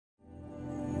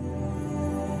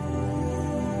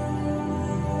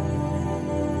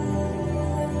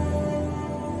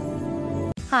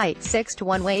height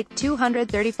 6'1", weight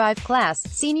 235, class,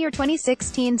 senior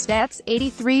 2016 stats,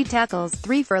 83 tackles,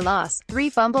 3 for loss, 3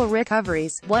 fumble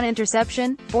recoveries, 1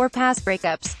 interception, 4 pass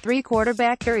breakups, 3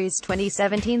 quarterback hurries,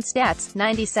 2017 stats,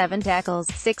 97 tackles,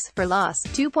 6 for loss,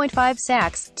 2.5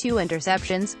 sacks, 2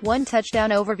 interceptions, 1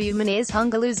 touchdown. Overview Manase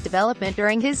Hungalu's development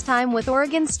during his time with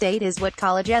Oregon State is what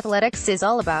college athletics is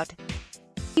all about.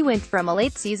 He went from a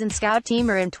late-season scout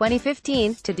teamer in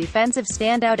 2015, to defensive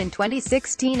standout in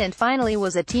 2016 and finally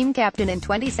was a team captain in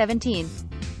 2017.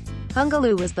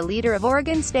 Hungalu was the leader of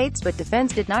Oregon State's but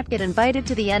defense did not get invited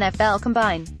to the NFL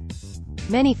Combine.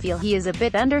 Many feel he is a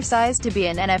bit undersized to be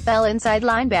an NFL inside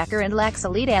linebacker and lacks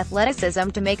elite athleticism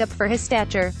to make up for his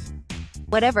stature.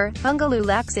 Whatever, Hungalu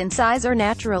lacks in size or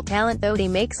natural talent, though he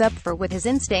makes up for with his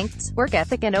instincts, work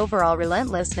ethic and overall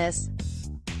relentlessness.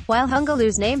 While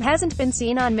Hungalu's name hasn't been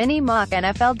seen on many mock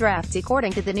NFL drafts,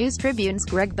 according to the News Tribune's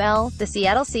Greg Bell, the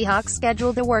Seattle Seahawks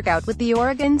scheduled a workout with the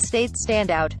Oregon State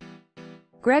standout.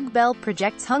 Greg Bell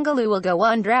projects Hungalu will go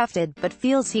undrafted, but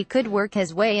feels he could work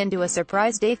his way into a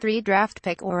surprise Day 3 draft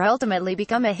pick or ultimately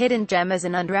become a hidden gem as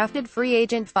an undrafted free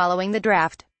agent following the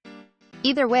draft.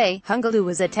 Either way, Hungalu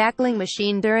was a tackling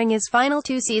machine during his final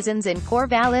 2 seasons in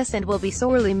Corvallis and will be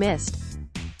sorely missed.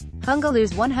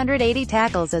 Hungalu's 180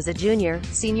 tackles as a junior,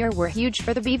 senior were huge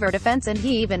for the Beaver defense and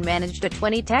he even managed a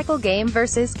 20-tackle game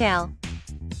versus Cal.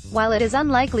 While it is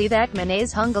unlikely that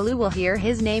Manase Hungalu will hear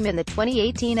his name in the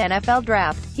 2018 NFL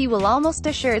Draft, he will almost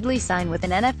assuredly sign with an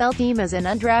NFL team as an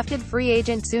undrafted free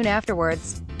agent soon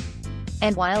afterwards.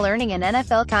 And while earning an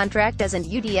NFL contract as an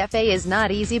UDFA is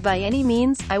not easy by any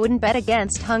means, I wouldn't bet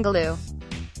against Hungalu.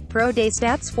 Pro Day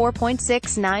stats: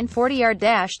 4.69 40-yard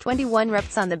dash, 21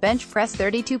 reps on the bench press,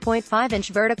 32.5-inch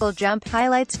vertical jump,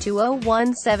 highlights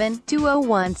 2017,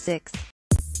 2016.